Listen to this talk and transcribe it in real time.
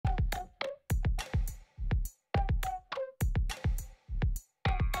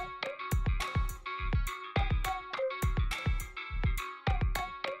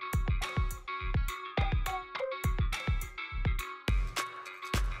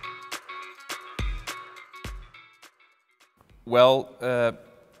Well,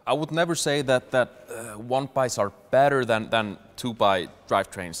 I would never say that one-bys are better than two-by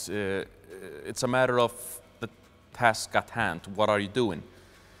drivetrains. It's a matter of the task at hand. What are you doing?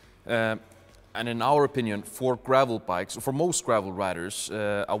 And in our opinion, for gravel bikes, for most gravel riders,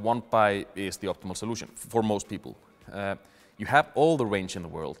 a one-by is the optimal solution for most people. You have all the range in the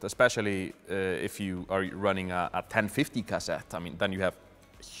world, especially if you are running a 1050 cassette. I mean, then you have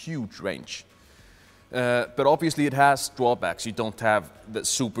huge range. But obviously it has drawbacks. You don't have the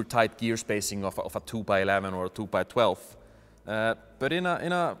super tight gear spacing of a 2x11 or a 2x12. But in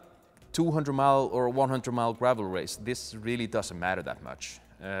a 200 mile or 100 mile gravel race, this really doesn't matter that much.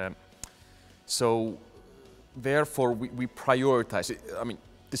 So therefore we prioritize. I mean,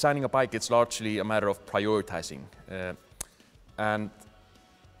 designing a bike, it's largely a matter of prioritizing. And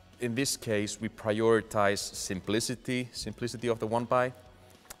in this case, we prioritize simplicity of the one-by.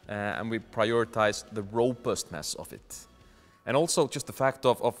 And we prioritize the robustness of it. And also just the fact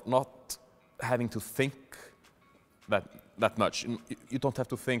of not having to think that much. You don't have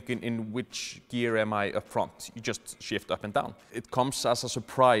to think in which gear am I up front. You just shift up and down. It comes as a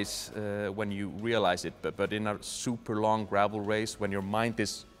surprise when you realize it, but in a super long gravel race, when your mind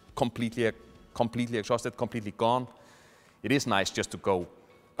is completely exhausted, completely gone, it is nice just to go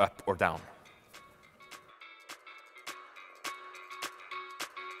up or down.